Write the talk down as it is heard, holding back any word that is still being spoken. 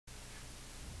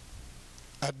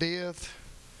Edith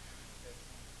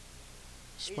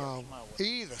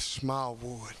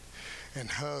Smallwood and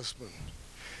husband.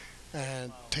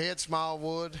 And Ted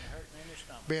Smallwood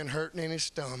been hurting in his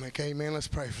stomach. Amen. Let's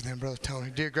pray for them, Brother Tony.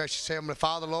 Dear gracious Heavenly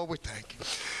Father, Lord, we thank you.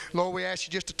 Lord, we ask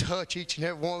you just to touch each and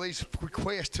every one of these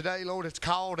requests today, Lord, that's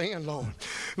called in, Lord.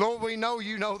 Lord, we know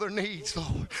you know their needs,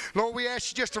 Lord. Lord, we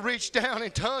ask you just to reach down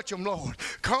and touch them, Lord.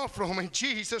 Comfort them in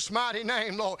Jesus' mighty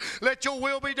name, Lord. Let your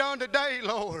will be done today,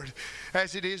 Lord,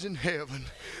 as it is in heaven,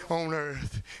 on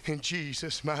earth, in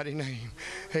Jesus' mighty name.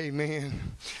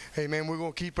 Amen. Amen. We're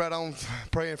going to keep right on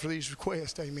praying for these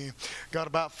requests. Amen. Got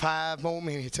about 5 more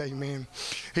minutes. Amen.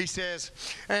 He says,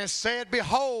 and said,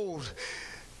 behold,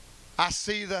 I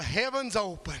see the heavens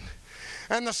open,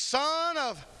 and the Son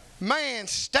of Man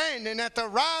standing at the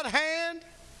right hand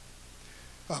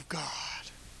of God.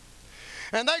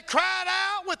 And they cried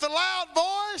out with a loud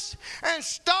voice and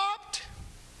stopped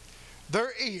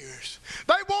their ears.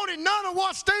 They wanted none of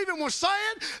what Stephen was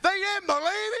saying. They didn't believe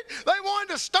it. They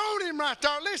wanted to stone him right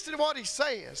there. Listen to what he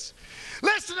says.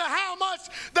 Listen to how much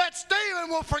that Stephen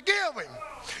will forgive him.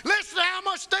 Listen to how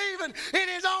much Stephen in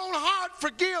his own heart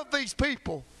forgive these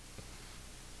people.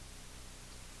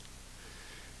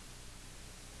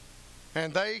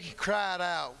 And they cried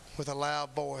out with a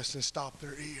loud voice and stopped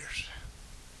their ears,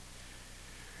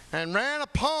 and ran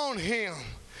upon him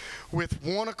with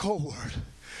one accord.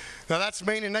 Now that's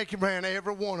meaning they ran,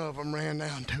 every one of them ran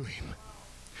down to him.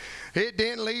 It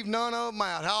didn't leave none of them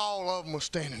out. All of them was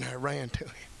standing there, ran to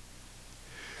him.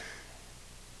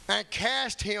 And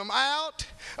cast him out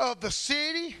of the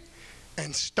city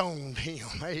and stoned him.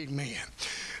 Amen.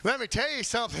 Let me tell you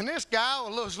something. This guy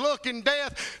was looking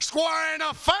death square in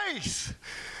the face.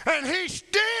 And he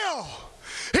still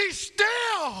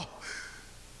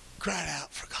cried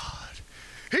out for God.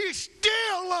 He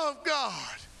still loved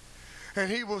God. And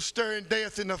he was staring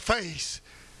death in the face.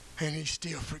 And he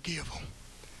still forgive him.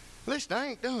 Listen, I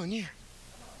ain't done yet.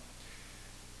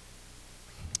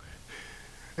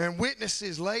 And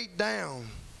witnesses laid down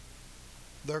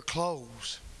their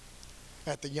clothes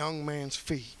at the young man's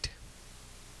feet,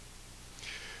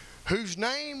 whose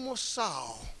name was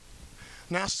Saul.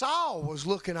 Now Saul was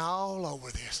looking all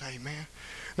over this, amen.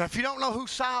 Now if you don't know who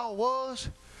Saul was,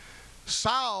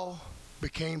 Saul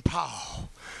became Paul.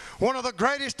 One of the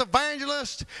greatest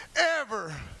evangelists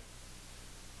ever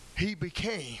he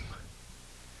became.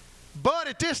 But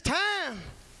at this time,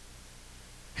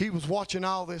 he was watching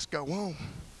all this go on.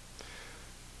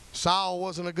 Saul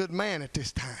wasn't a good man at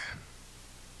this time.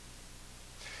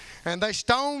 And they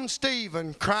stoned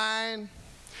Stephen, crying,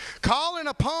 calling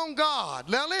upon God.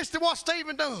 Now listen to what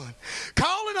Stephen done.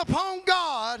 Calling upon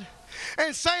God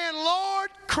and saying,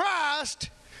 Lord Christ,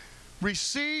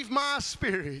 receive my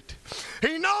spirit.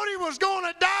 He knowed he was going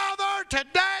to die there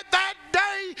today. That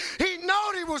day, he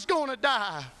knowed he was going to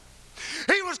die.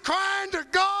 He was crying to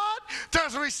God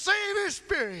to receive his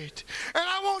spirit. And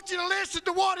I want you to listen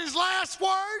to what his last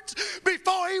words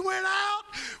before he went out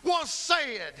was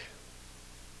said.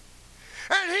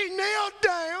 And he knelt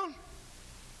down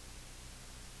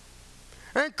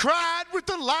and cried with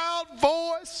a loud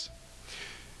voice,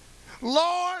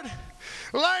 Lord,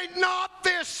 lay not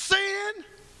this sin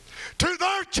to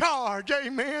their charge.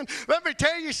 Amen. Let me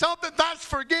tell you something. That's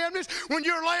forgiveness. When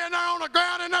you're laying there on the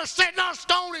ground and they're sitting there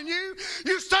stoning you,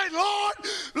 you say, Lord,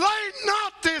 lay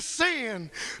not this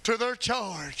sin to their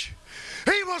charge.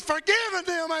 He was forgiving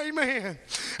them, amen.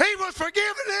 He was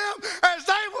forgiving them as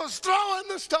they was throwing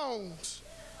the stones.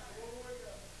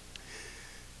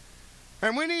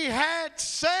 And when he had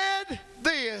said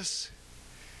this,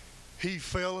 he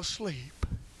fell asleep.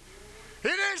 He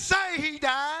didn't say he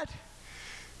died.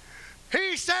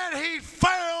 He said he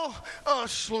fell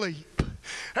asleep.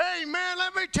 Amen.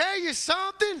 Let me tell you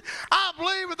something. I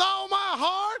believe with all my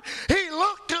heart, he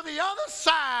looked to the other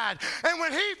side. And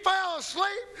when he fell asleep,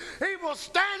 he was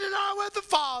standing there with the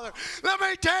Father. Let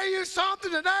me tell you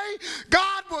something today.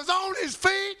 God was on his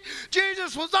feet.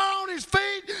 Jesus was there on his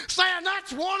feet saying,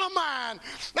 that's one of mine.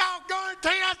 Now, I'm going to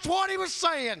tell you, that's what he was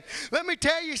saying. Let me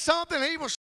tell you something. He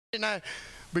was standing there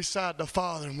beside the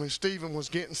Father when Stephen was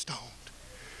getting stoned.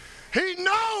 He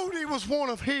knowed he was one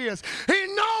of his. He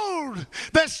knowed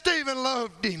that Stephen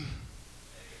loved him.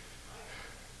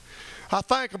 I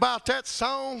think about that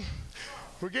song.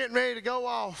 We're getting ready to go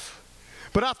off.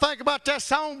 But I think about that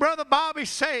song Brother Bobby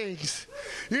sings.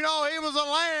 You know, he was a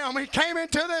lamb. He came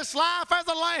into this life as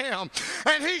a lamb.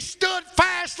 And he stood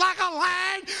fast like a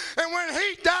lion. And when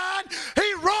he died,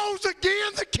 he rose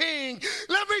again the king.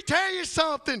 Let me tell you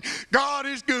something. God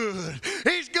is good.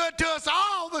 He's good to us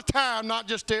all the time, not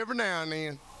just every now and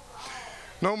then.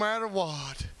 No matter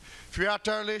what. If you're out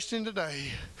there listening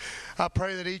today, I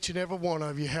pray that each and every one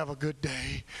of you have a good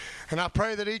day. And I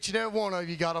pray that each and every one of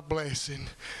you got a blessing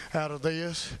out of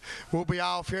this. We'll be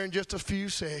off here in just a few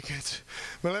seconds.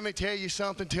 But let me tell you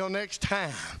something, till next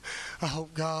time, I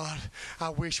hope God, I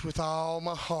wish with all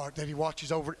my heart that He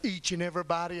watches over each and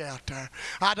everybody out there.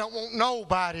 I don't want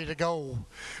nobody to go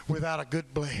without a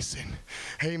good blessing.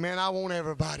 Amen. I want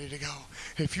everybody to go.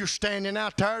 If you're standing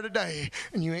out there today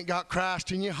and you ain't got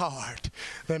Christ in your heart,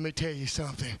 let me tell you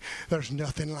something. There's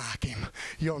nothing like Him.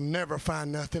 You'll never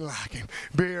find nothing like Him.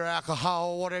 Beer,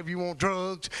 alcohol, whatever you want,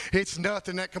 drugs, it's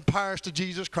nothing that compares to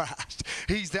Jesus Christ.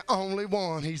 He's the only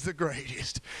one. He's the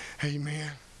greatest.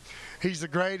 Amen. He's the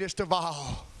greatest of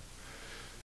all.